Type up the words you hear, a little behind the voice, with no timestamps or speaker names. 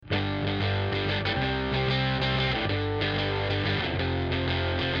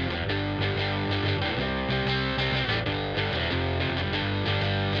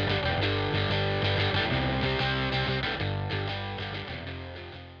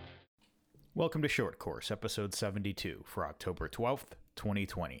Welcome to Short Course, episode 72 for October 12th,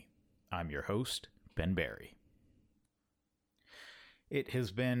 2020. I'm your host, Ben Barry. It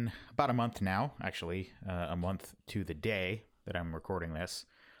has been about a month now, actually, a month to the day that I'm recording this,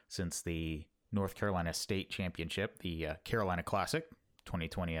 since the North Carolina State Championship, the Carolina Classic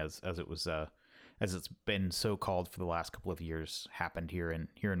 2020, as it's been so called for the last couple of years, happened here in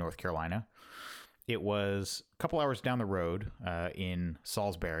North Carolina. It was a couple hours down the road in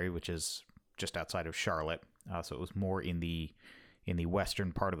Salisbury, which is just outside of Charlotte, so it was more in the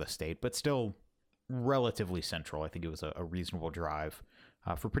western part of the state, but still relatively central. I think it was a reasonable drive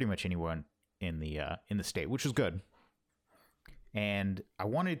for pretty much anyone in the state, which was good. And I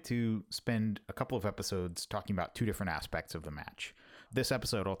wanted to spend a couple of episodes talking about two different aspects of the match. This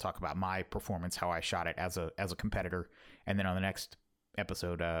episode, I'll talk about my performance, how I shot it as a competitor, and then on the next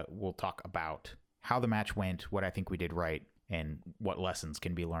episode, we'll talk about how the match went, what I think we did right, and what lessons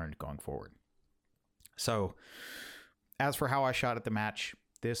can be learned going forward. So, as for how I shot at the match,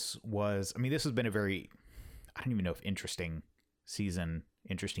 this has been a very, I don't even know if interesting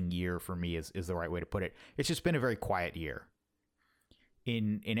year for me is the right way to put it. It's just been a very quiet year.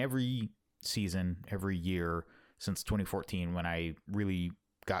 In every season, every year since 2014, when I really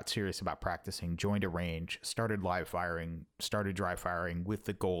got serious about practicing, joined a range, started live firing, started dry firing with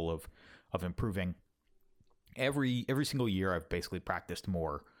the goal of improving. Every single year, I've basically practiced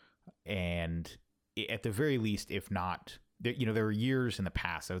more, and at the very least, if not, there were years in the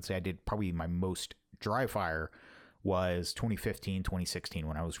past, I would say I did probably my most dry fire was 2015, 2016,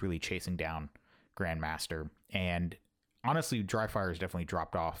 when I was really chasing down Grandmaster. And honestly, dry fire has definitely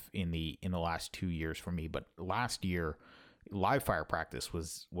dropped off in the last 2 years for me. But last year, live fire practice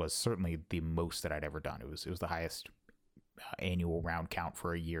was certainly the most that I'd ever done. It was the highest annual round count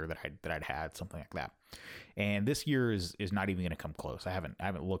for a year that I'd had, something like that. And this year is not even going to come close. I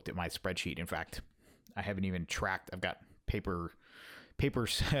haven't looked at my spreadsheet. In fact, I haven't even tracked. I've got paper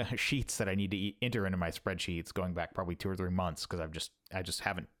sheets that I need to enter into my spreadsheets going back probably 2 or 3 months, because I just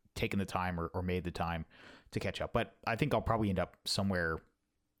haven't taken the time or made the time to catch up. But I think I'll probably end up somewhere,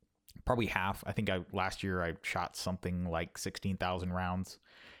 probably half. I think last year I shot something like 16,000 rounds,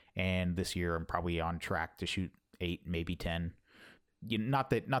 and this year I'm probably on track to shoot 8, maybe 10.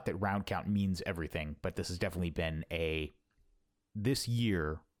 Not that round count means everything, but this has definitely been this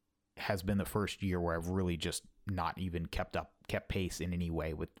year has been the first year where I've really just not even kept pace in any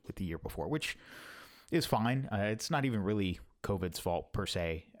way with the year before, which is fine. It's not even really COVID's fault per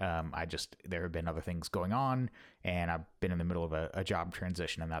se. There have been other things going on, and I've been in the middle of a job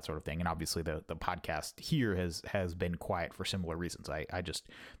transition and that sort of thing. And obviously the podcast here has been quiet for similar reasons.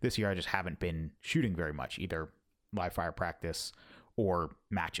 This year I just haven't been shooting very much, either live fire practice or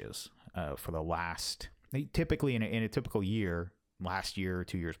matches for the last, typically in a typical year, last year,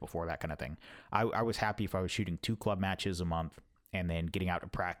 2 years before, that kind of thing. I was happy if I was shooting 2 club matches a month and then getting out to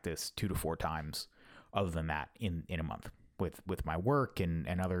practice 2 to 4 times other than that in a month. With my work and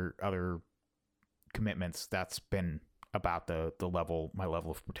other commitments, that's been about my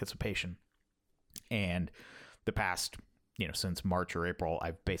level of participation. And the past, since March or April,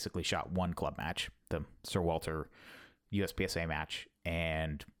 I've basically shot 1 club match, the Sir Walter USPSA match,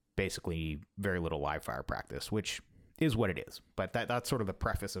 and basically very little live fire practice, which is what it is. But that's sort of the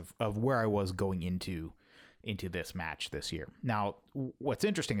preface of where I was going into this match this year. Now, what's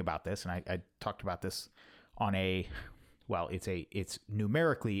interesting about this, and I talked about this on it's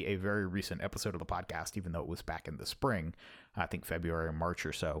numerically a very recent episode of the podcast, even though it was back in the spring, I think February or March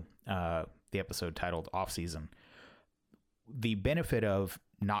or so, the episode titled Off Season. The benefit of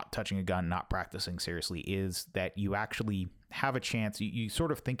not touching a gun, not practicing seriously, is that you actually have a chance. You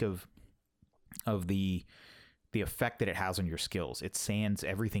sort of think of the effect that it has on your skills. It sands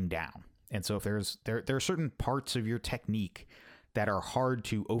everything down. And so if there are certain parts of your technique that are hard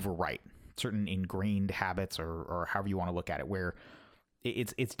to overwrite, certain ingrained habits or however you want to look at it, where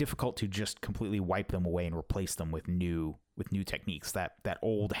it's difficult to just completely wipe them away and replace them with new techniques. That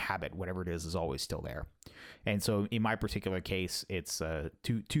old habit, whatever it is always still there. And so in my particular case, it's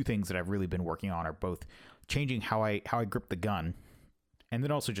two things that I've really been working on are both changing how I grip the gun, and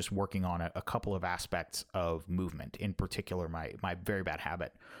then also just working on a couple of aspects of movement. In particular, my very bad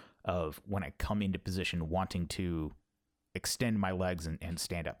habit of when I come into position wanting to extend my legs and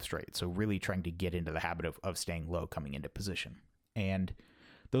stand up straight. So really trying to get into the habit of staying low coming into position. And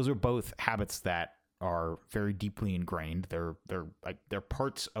those are both habits that are very deeply ingrained. They're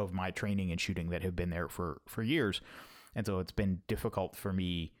parts of my training and shooting that have been there for years. And so it's been difficult for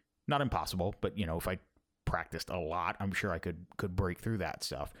me, not impossible, but if I practiced a lot, I'm sure I could break through that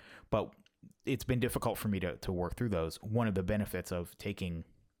stuff. But it's been difficult for me to work through those. One of the benefits of taking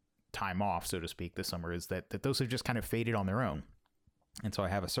time off, so to speak, this summer, is that those have just kind of faded on their own. And so I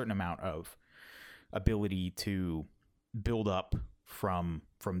have a certain amount of ability to build up from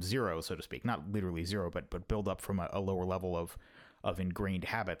zero, so to speak, not literally zero, but build up from a lower level of ingrained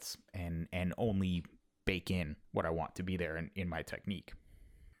habits and only bake in what I want to be there in my technique.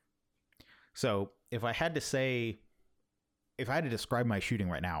 So if I had to describe my shooting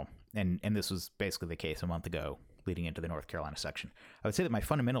right now, and this was basically the case a month ago leading into the North Carolina section, I would say that my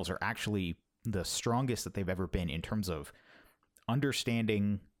fundamentals are actually the strongest that they've ever been in terms of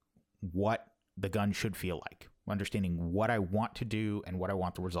understanding what the gun should feel like, understanding what I want to do and what I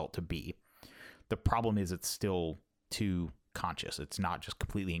want the result to be. The problem is it's still too conscious. It's not just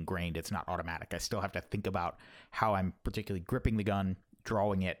completely ingrained. It's not automatic. I still have to think about how I'm particularly gripping the gun,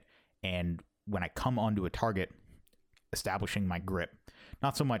 drawing it, and when I come onto a target, establishing my grip.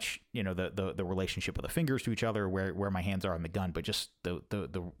 Not so much, the relationship of the fingers to each other, where my hands are on the gun, but just the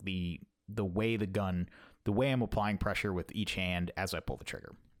way the way I'm applying pressure with each hand as I pull the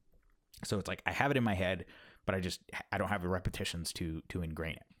trigger. So it's like I have it in my head, but I don't have the repetitions to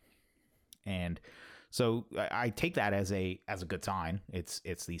ingrain it. And so I take that as a good sign.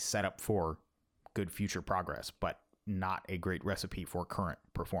 It's the setup for good future progress, but not a great recipe for current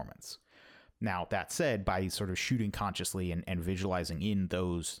performance. Now, that said, by sort of shooting consciously and visualizing in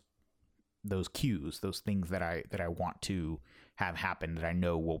those cues, those things that I want to have happen that I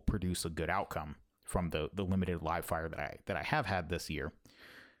know will produce a good outcome from the limited live fire that I have had this year,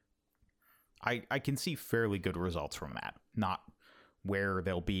 I can see fairly good results from that. Not where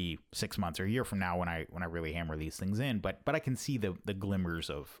they'll be 6 months or a year from now when I really hammer these things in, but I can see the glimmers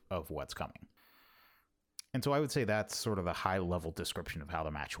of what's coming. And so I would say that's sort of the high level description of how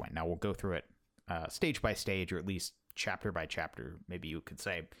the match went. Now we'll go through it stage by stage, or at least chapter by chapter, maybe you could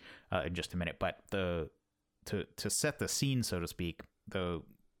say, in just a minute. But to set the scene, so to speak,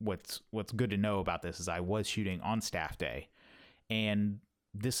 what's good to know about this is I was shooting on staff day, and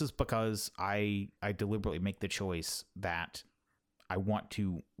this is because I deliberately make the choice that I want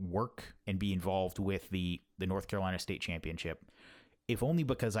to work and be involved with the North Carolina State Championship, if only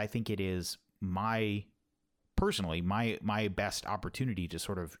because I think it is my best opportunity to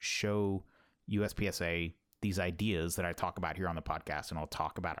sort of show USPSA these ideas that I talk about here on the podcast and I'll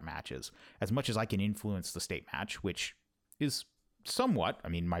talk about at matches, as much as I can influence the state match, which is somewhat, I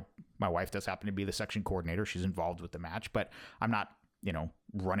mean, my wife does happen to be the section coordinator. She's involved with the match, but I'm not,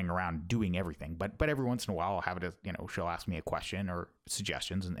 running around doing everything. But every once in a while I'll have it, she'll ask me a question or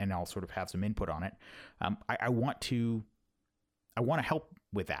suggestions and I'll sort of have some input on it. I want to help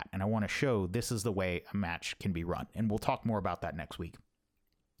with that, and I want to show this is the way a match can be run. And we'll talk more about that next week,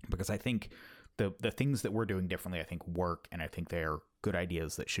 because I think the things that we're doing differently, I think work, and I think they're good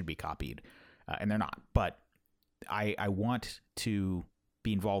ideas that should be copied, and they're not. But I want to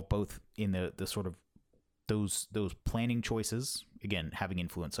be involved both in the sort of those planning choices, again, having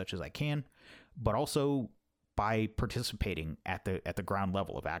influence such as I can, but also by participating at the ground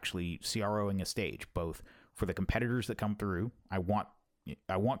level of actually CROing a stage, both for the competitors that come through. I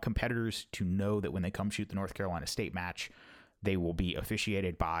want competitors to know that when they come shoot the North Carolina State match, they will be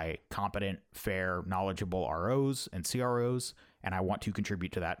officiated by competent, fair, knowledgeable ROs and CROs, and I want to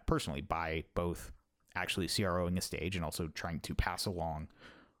contribute to that personally by both actually CROing a stage and also trying to pass along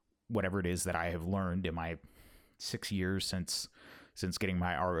whatever it is that I have learned in my 6 years since getting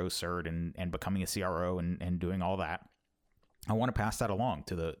my RO cert and becoming a CRO and doing all that. I want to pass that along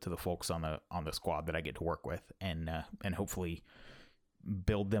to the folks on the squad that I get to work with, and hopefully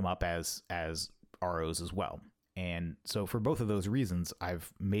build them up as ROs as well. And so for both of those reasons,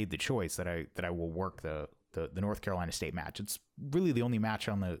 I've made the choice that I will work the North Carolina State match. It's really the only match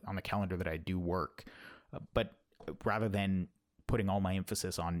on the calendar that I do work. But rather than putting all my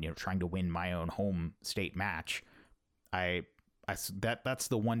emphasis on trying to win my own home state match, that's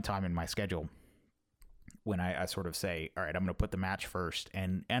the one time in my schedule when I sort of say, all right, I'm going to put the match first,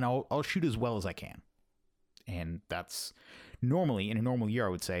 and I'll shoot as well as I can. And that's normally, in a normal year, I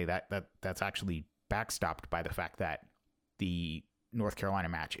would say that's actually backstopped by the fact that the North Carolina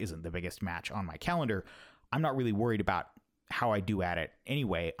match isn't the biggest match on my calendar. I'm not really worried about how I do at it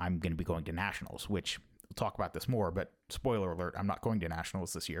anyway. I'm going to be going to nationals, which we'll talk about this more, but spoiler alert, I'm not going to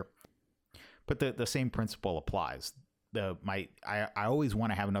nationals this year. But the same principle applies. I always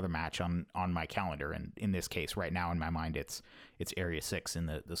want to have another match on my calendar, and in this case, right now in my mind, it's Area 6 in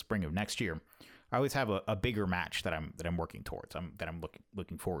the spring of next year. I always have a bigger match that I'm working towards, that I'm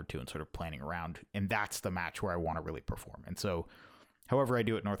looking forward to and sort of planning around, and that's the match where I want to really perform. And so, however I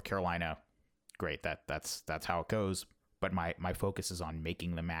do it, North Carolina, great. That's how it goes. But my focus is on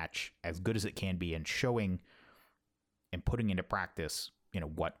making the match as good as it can be and showing and putting into practice,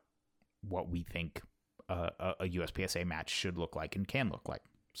 what we think a USPSA match should look like and can look like.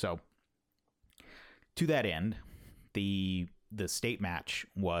 So to that end, the state match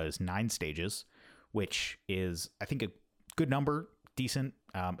was 9 stages, which is, I think, a good number, decent,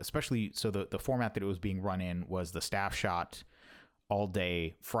 especially so the format that it was being run in was the staff shot all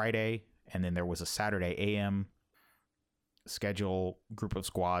day Friday, and then there was a Saturday AM schedule group of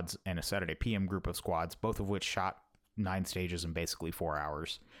squads and a Saturday PM group of squads, both of which shot 9 stages in basically 4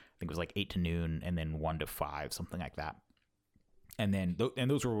 hours. I think it was like 8 to noon and then 1 to 5, something like that. And then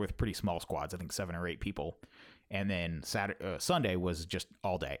those were with pretty small squads, I think 7 or 8 people. And then Sunday was just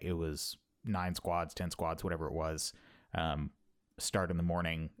all day. It was 9 squads, 10 squads, whatever it was. Start in the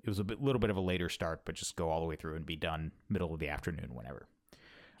morning. It was a little bit of a later start, but just go all the way through and be done middle of the afternoon, whenever.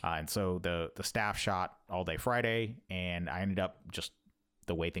 And so the staff shot all day Friday, and I ended up, just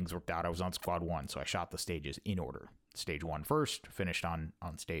the way things worked out, I was on squad 1, so I shot the stages in order. Stage 1 first, finished on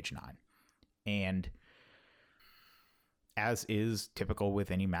stage 9. And as is typical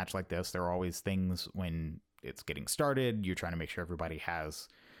with any match like this, there are always things when it's getting started. You're trying to make sure everybody has,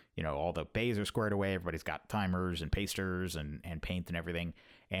 all the bays are squared away. Everybody's got timers and pasters and paint and everything.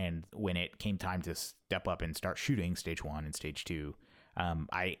 And when it came time to step up and start shooting stage 1 and stage 2,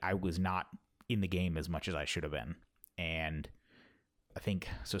 I was not in the game as much as I should have been. And I think,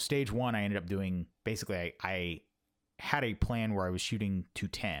 so stage 1, I ended up doing, basically, I had a plan where I was shooting to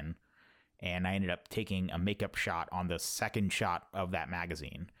 10, and I ended up taking a makeup shot on the second shot of that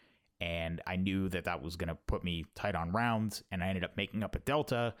magazine. And I knew that was going to put me tight on rounds, and I ended up making up a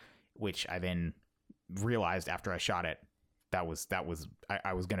delta, which I then realized after I shot it, I was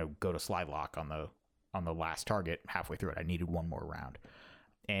going to go to slide lock on the last target halfway through it. I needed one more round.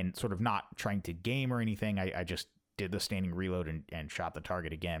 And sort of not trying to game or anything, I just did the standing reload and shot the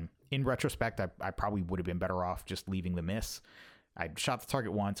target again. In retrospect, I probably would have been better off just leaving the miss. I shot the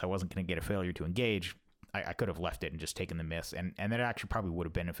target once. I wasn't going to get a failure to engage. I could have left it and just taken the miss, and that actually probably would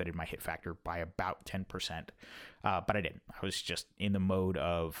have benefited my hit factor by about 10%, but I didn't. I was just in the mode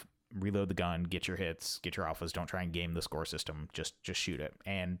of reload the gun, get your hits, get your alphas, don't try and game the score system, just shoot it,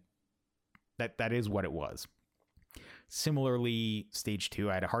 and that is what it was. Similarly, stage 2,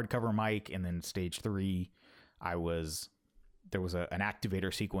 I had a hardcover mic, and then stage 3, there was an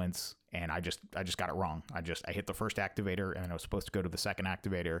activator sequence, and I just got it wrong. I hit the first activator, and I was supposed to go to the second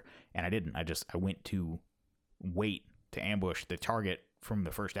activator, and I didn't. I went to wait to ambush the target from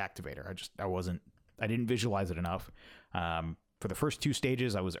the first activator. I didn't visualize it enough. For the first 2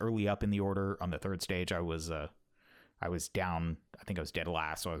 stages, I was early up in the order. On the third stage, I was down. I think I was dead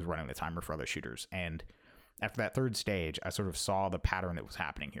last, so I was running the timer for other shooters. And after that third stage, I sort of saw the pattern that was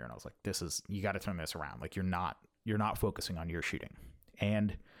happening here, and I was like, you got to turn this around. Like, you're not focusing on your shooting.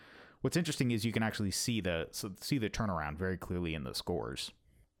 And what's interesting is you can actually see the turnaround very clearly in the scores.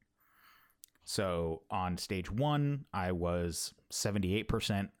 So on stage 1, I was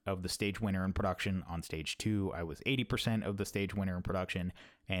 78% of the stage winner in production. On stage 2, I was 80% of the stage winner in production.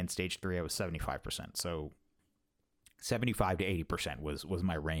 And stage 3, I was 75%. So 75 to 80% was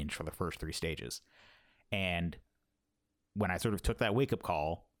my range for the first 3 stages. And when I sort of took that wake-up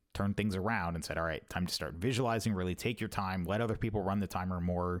call, turned things around and said, all right, time to start visualizing, really take your time, let other people run the timer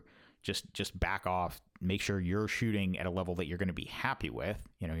more, just back off, make sure you're shooting at a level that you're going to be happy with.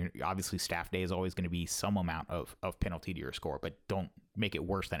 Obviously staff day is always going to be some amount of penalty to your score, but don't make it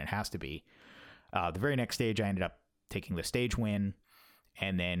worse than it has to be. The very next stage, I ended up taking the stage win,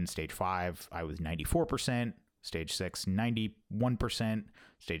 and then stage 5, I was 94%, stage 6, 91%,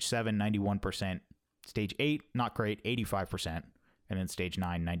 stage 7, 91%, stage 8, not great, 85%. And then stage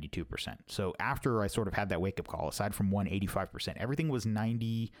 9, 92%. So after I sort of had that wake-up call, aside from 85%, everything was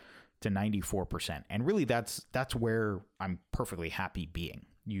 90 to 94%. And really, that's where I'm perfectly happy being.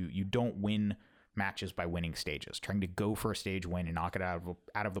 You don't win matches by winning stages. Trying to go for a stage win and knock it out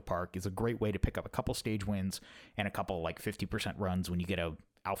of the park is a great way to pick up a couple stage wins and a couple like 50% runs when you get a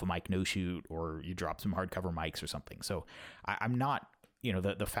alpha mic no shoot or you drop some hardcover mics or something. So I'm not...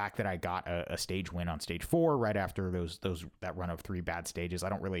 the fact that I got a stage win on stage 4 right after that run of 3 bad stages, I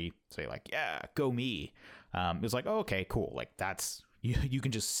don't really say like, yeah, go me. It was like, oh, okay, cool. Like that's, you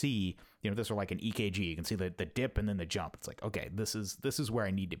can just see, this are like an EKG. You can see the dip and then the jump. It's like, okay, this is where I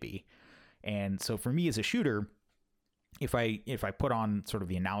need to be. And so for me as a shooter, if I put on sort of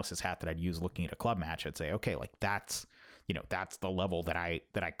the analysis hat that I'd use looking at a club match, I'd say, okay, like that's the level that I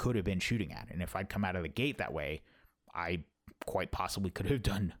could have been shooting at. And if I'd come out of the gate that way, I quite possibly could have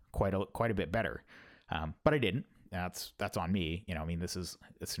done quite a bit better, but I didn't. That's on me.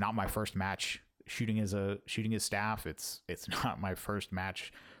 It's not my first match shooting as staff. It's not my first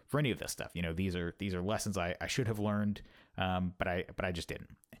match for any of this stuff. These are lessons I should have learned, but I just didn't.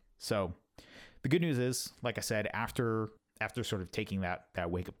 So the good news is, like I said, after sort of taking that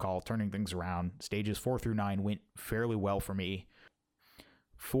wake up call, turning things around, stages 4 through 9 went fairly well for me.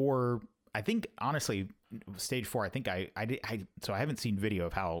 I think honestly, stage 4, I think so I haven't seen video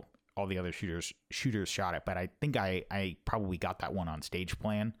of how all the other shooters shot it, but I think I probably got that one on stage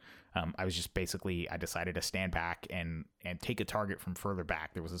plan. I was just basically, I decided to stand back and take a target from further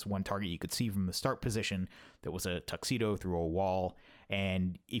back. There was this one target you could see from the start position that was a tuxedo through a wall.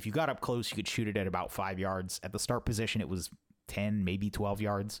 And if you got up close, you could shoot it at about 5 yards. At the start position, it was 10, maybe 12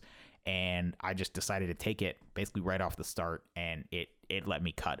 yards. And I just decided to take it basically right off the start, and it let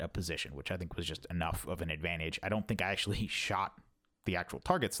me cut a position, which I think was just enough of an advantage. I don't think I actually shot the actual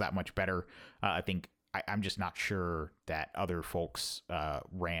targets that much better. I think I'm just not sure that other folks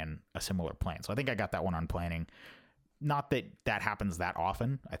ran a similar plan. So I think I got that one on planning. Not that happens that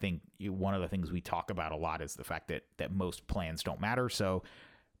often. I think one of the things we talk about a lot is the fact that most plans don't matter. So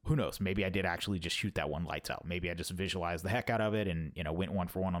who knows? Maybe I did actually just shoot that one lights out. Maybe I just visualized the heck out of it and, went 1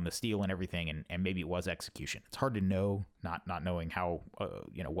 for 1 on the steal and everything. And maybe it was execution. It's hard to know, not knowing how,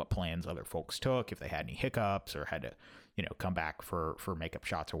 what plans other folks took, if they had any hiccups or had to, come back for makeup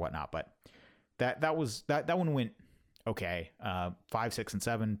shots or whatnot. But that one went okay. 5, 6, and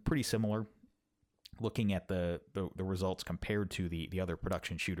 7, pretty similar. Looking at the results compared to the other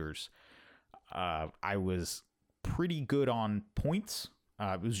production shooters, I was pretty good on points.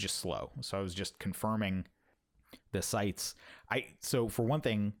 It was just slow. So I was just confirming the sights. So for one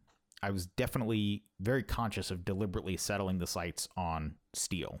thing, I was definitely very conscious of deliberately settling the sights on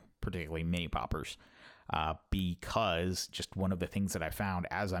steel, particularly mini poppers, because just one of the things that I found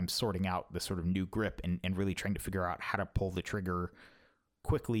as I'm sorting out the sort of new grip and really trying to figure out how to pull the trigger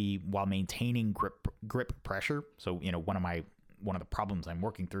quickly while maintaining grip pressure. So, one of the problems I'm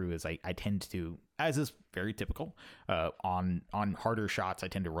working through is I tend to, as is very typical, on harder shots, I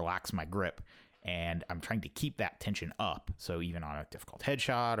tend to relax my grip, and I'm trying to keep that tension up. So even on a difficult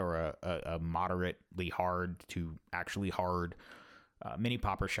headshot or a moderately hard to actually hard mini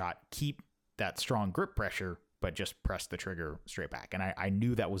popper shot, keep that strong grip pressure, but just press the trigger straight back. And I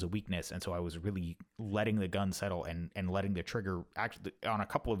knew that was a weakness, and so I was really letting the gun settle and letting the trigger, actually on a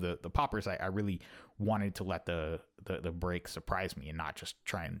couple of the poppers, I really wanted to let the break surprise me and not just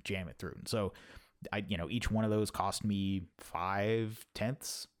try and jam it through. And so each one of those cost me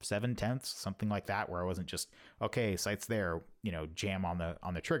 5/10, 7/10, something like that, where I wasn't just, okay, sights there, jam on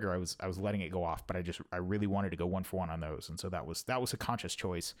the trigger. I was letting it go off, but I really wanted to go 1 for 1 on those. And so that was a conscious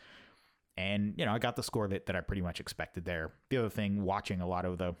choice. And, I got the score that I pretty much expected there. The other thing, watching a lot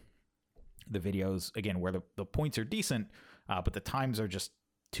of the videos, again, where the points are decent, but the times are just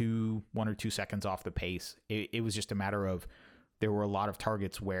 1 or 2 seconds off the pace. It was just a matter of, there were a lot of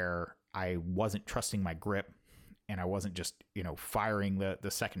targets where I wasn't trusting my grip, and I wasn't just, firing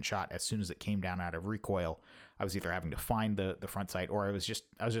the second shot as soon as it came down out of recoil. I was either having to find the front sight, or I was just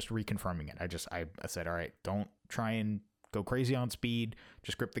reconfirming it. I said, all right, don't try and go crazy on speed,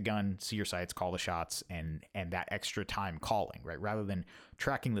 just grip the gun, see your sights, call the shots, and that extra time calling, right? Rather than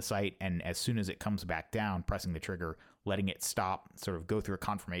tracking the sight and as soon as it comes back down, pressing the trigger, letting it stop, sort of go through a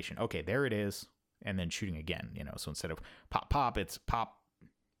confirmation. Okay, there it is. And then shooting again, So instead of pop, pop, it's pop,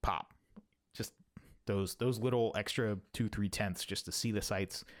 pop. Just those little extra 2-3 tenths just to see the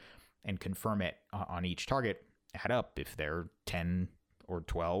sights and confirm it on each target add up if there are 10 or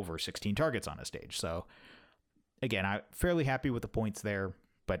 12 or 16 targets on a stage. So again, I'm fairly happy with the points there,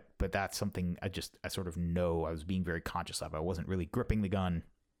 but that's something I sort of know I was being very conscious of. I wasn't really gripping the gun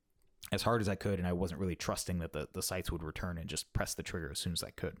as hard as I could, and I wasn't really trusting that the sights would return and just press the trigger as soon as I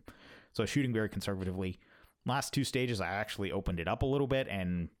could. So shooting very conservatively. Last 2 stages, I actually opened it up a little bit,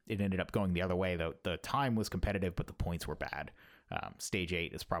 and it ended up going the other way. The time was competitive, but the points were bad. Stage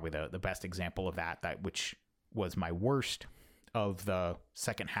 8 is probably the best example of that which was my worst of the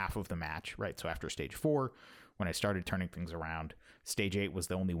second half of the match, right? So after stage 4, when I started turning things around, stage 8 was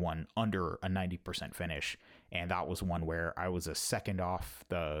the only one under a 90% finish. And that was one where I was a second off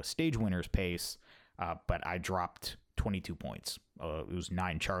the stage winner's pace, but I dropped 22 points. It was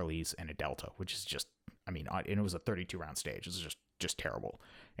 9 Charlies and a Delta, which is just, and it was a 32 round stage. It was just terrible.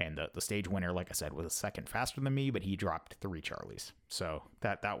 And the stage winner, like I said, was a second faster than me, but he dropped 3 Charlies. So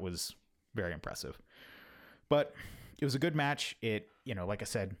that was very impressive. But it was a good match. It, like I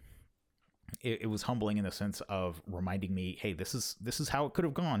said, it was humbling in the sense of reminding me, hey, this is how it could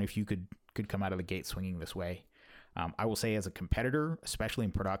have gone if you could come out of the gate swinging this way. I will say, as a competitor, especially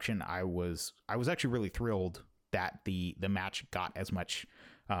in production, I was actually really thrilled that the match got as much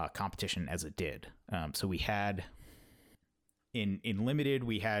competition as it did. So we had in limited,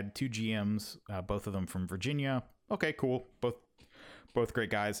 we had 2 GMs, both of them from Virginia. Okay, cool. both great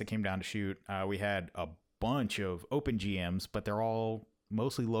guys that came down to shoot. We had a bunch of open GMs, but they're all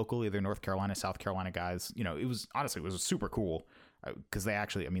mostly local, either North Carolina, South Carolina guys. It was super cool because they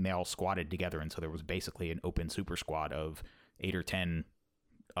actually, they all squatted together. And so there was basically an open super squad of 8 or 10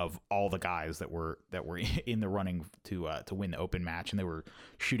 of all the guys that were in the running to win the open match, and they were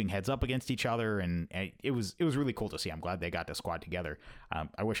shooting heads up against each other, and it was really cool to see. I'm glad they got to squad together.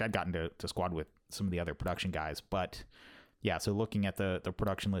 I wish I'd gotten to squad with some of the other production guys, but yeah. So looking at the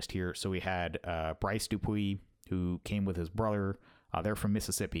production list here, so we had Bryce Dupuis, who came with his brother. They're from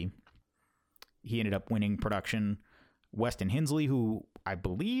Mississippi. He ended up winning production. Weston Hensley, who I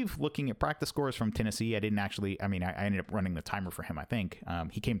believe, looking at practice scores from Tennessee, I ended up running the timer for him, I think.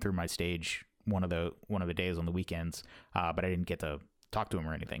 He came through my stage one of the days on the weekends, but I didn't get to talk to him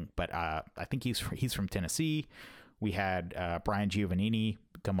or anything. But I think he's from Tennessee. We had Brian Giovannini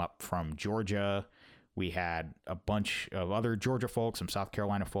come up from Georgia. We had a bunch of other Georgia folks, some South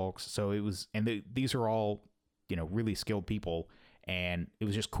Carolina folks. So it was, and these are all, really skilled people. And it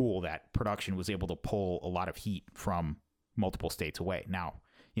was just cool that production was able to pull a lot of heat from multiple states away. Now,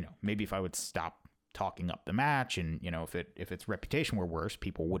 maybe if I would stop talking up the match and, if its reputation were worse,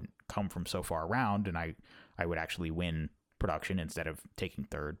 people wouldn't come from so far around and I would actually win production instead of taking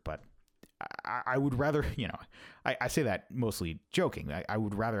third. But I would rather, I say that mostly joking. I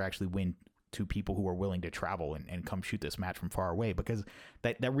would rather actually win to people who are willing to travel and come shoot this match from far away, because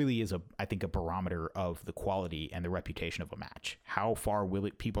that really is I think a barometer of the quality and the reputation of a match. How far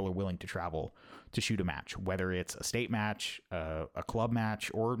people are willing to travel to shoot a match, whether it's a state match, a club match,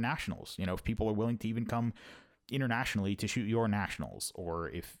 or nationals. If people are willing to even come internationally to shoot your nationals, or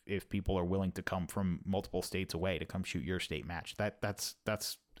if people are willing to come from multiple states away to come shoot your state match, that's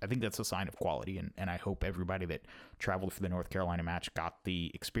I think that's a sign of quality, and I hope everybody that traveled for the North Carolina match got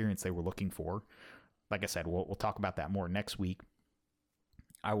the experience they were looking for. Like I said, we'll talk about that more next week.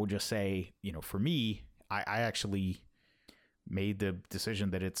 I will just say, for me, I actually made the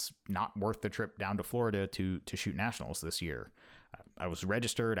decision that it's not worth the trip down to Florida to shoot nationals this year. I was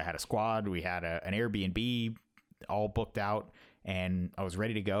registered. I had a squad. We had an Airbnb all booked out, and I was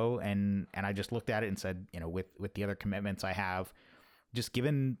ready to go. And I just looked at it and said, with the other commitments I have, just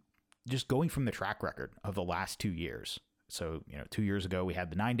going from the track record of the last 2 years. So, 2 years ago we had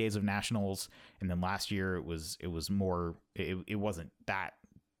the 9 days of nationals, and then last year it was more, it wasn't that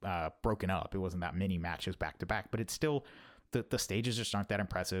broken up. It wasn't that many matches back to back, but it's still, the stages just aren't that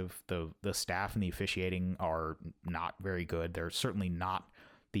impressive. The staff and the officiating are not very good. They're certainly not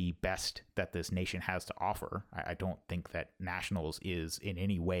the best that this nation has to offer. I don't think that nationals is in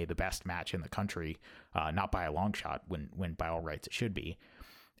any way the best match in the country, not by a long shot, when by all rights it should be.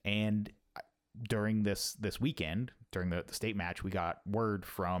 And during this weekend, during the state match, we got word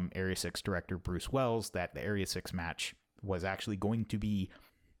from Area 6 director Bruce Wells that the Area 6 match was actually going to be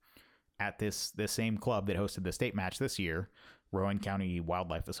at this same club that hosted the state match this year, Rowan County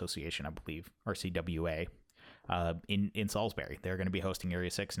Wildlife Association, I believe, RCWA. In Salisbury. They're going to be hosting Area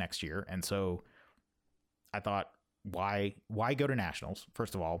 6 next year. And so I thought, why go to nationals?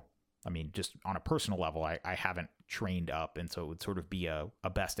 First of all, just on a personal level, I haven't trained up, and so it would sort of be a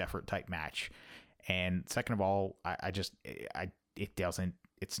best effort type match. And second of all, it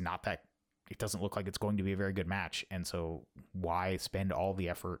doesn't look like it's going to be a very good match. And so why spend all the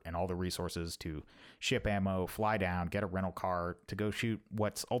effort and all the resources to ship ammo, fly down, get a rental car to go shoot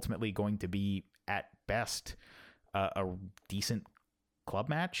what's ultimately going to be at best a decent club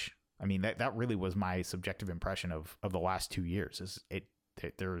match? That really was my subjective impression of the last 2 years.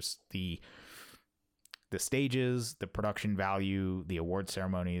 There's the stages, the production value, the award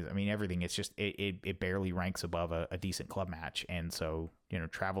ceremonies. Everything. It's just it barely ranks above a decent club match. And so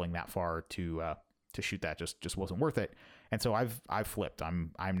traveling that far to shoot that just wasn't worth it. And so I've flipped.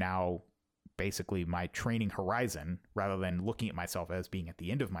 I'm now basically my training horizon, rather than looking at myself as being at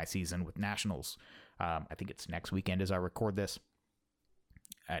the end of my season with nationals. I think it's next weekend as I record this.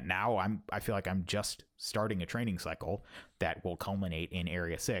 Now I feel like I'm just starting a training cycle that will culminate in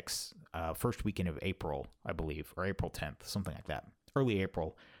Area 6, first weekend of April, I believe, or April 10th, something like that. Early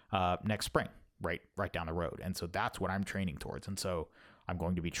April, next spring, right down the road. And so that's what I'm training towards. And so I'm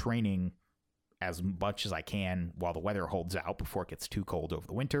going to be training as much as I can while the weather holds out before it gets too cold over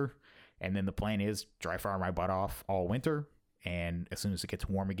the winter. And then the plan is dry fire my butt off all winter. And as soon as it gets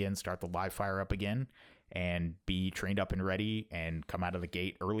warm again, start the live fire up again and be trained up and ready and come out of the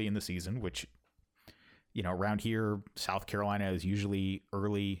gate early in the season, which, around here, South Carolina is usually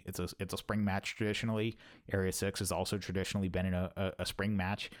early. It's a spring match traditionally. Area 6 has also traditionally been in a spring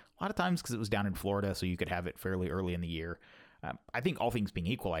match, a lot of times because it was down in Florida, so you could have it fairly early in the year. I think all things being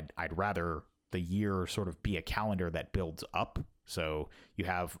equal, I'd rather the year sort of be a calendar that builds up. So you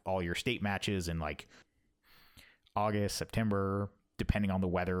have all your state matches in like August, September, depending on the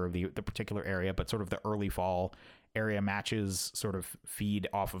weather of the particular area, but sort of the early fall area matches sort of feed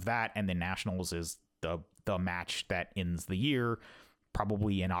off of that. And then nationals is the match that ends the year,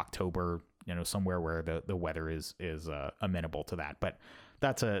 probably in October, somewhere where the weather is amenable to that. But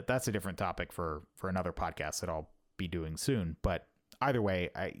that's a different topic for another podcast that I'll be doing soon. But either way,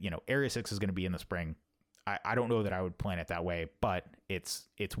 Area 6 is going to be in the spring. I don't know that I would plan it that way, but it's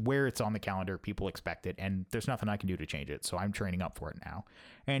where it's on the calendar. People expect it, and there's nothing I can do to change it. So I'm training up for it now,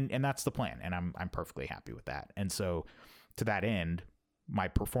 and that's the plan, and I'm perfectly happy with that. And so to that end, my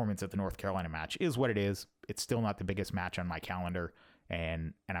performance at the North Carolina match is what it is. It's still not the biggest match on my calendar,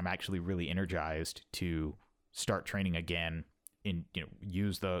 and I'm actually really energized to start training again.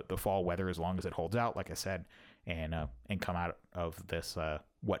 Use the fall weather as long as it holds out, like I said, and come out of this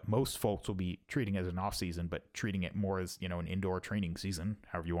what most folks will be treating as an off season, but treating it more as an indoor training season,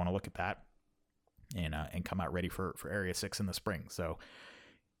 however you want to look at that, and come out ready for Area 6 in the spring. So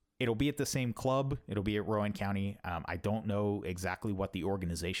it'll be at the same club. It'll be at Rowan County. I don't know exactly what the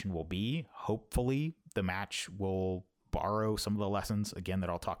organization will be. Hopefully the match will borrow some of the lessons, again, that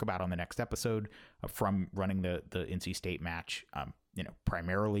I'll talk about on the next episode from running the NC State match.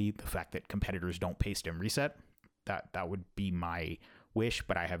 Primarily the fact that competitors don't pay stem reset. That would be my wish,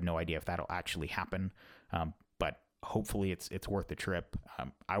 but I have no idea if that'll actually happen. But hopefully it's worth the trip.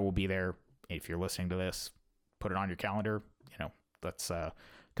 I will be there. If you're listening to this, put it on your calendar. Let's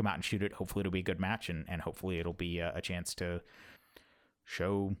come out and shoot it. Hopefully it'll be a good match, and hopefully it'll be a chance to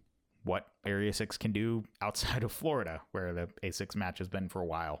show what Area 6 can do outside of Florida, where the A6 match has been for a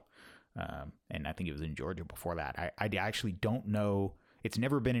while. And I think it was in Georgia before that. I actually don't know. It's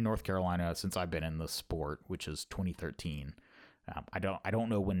never been in North Carolina since I've been in the sport, which is 2013. I don't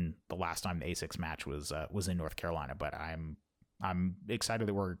know when the last time the A6 match was in North Carolina, but I'm excited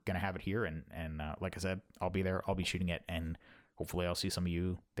that we're going to have it here. And like I said, I'll be there. I'll be shooting it, and hopefully I'll see some of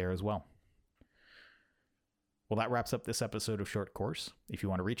you there as well. Well, that wraps up this episode of Short Course. If you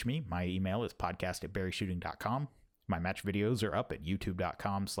want to reach me, my email is podcast@berryshooting.com. My match videos are up at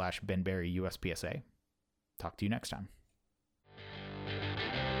youtube.com/BenBerryUSPSA. Talk to you next time.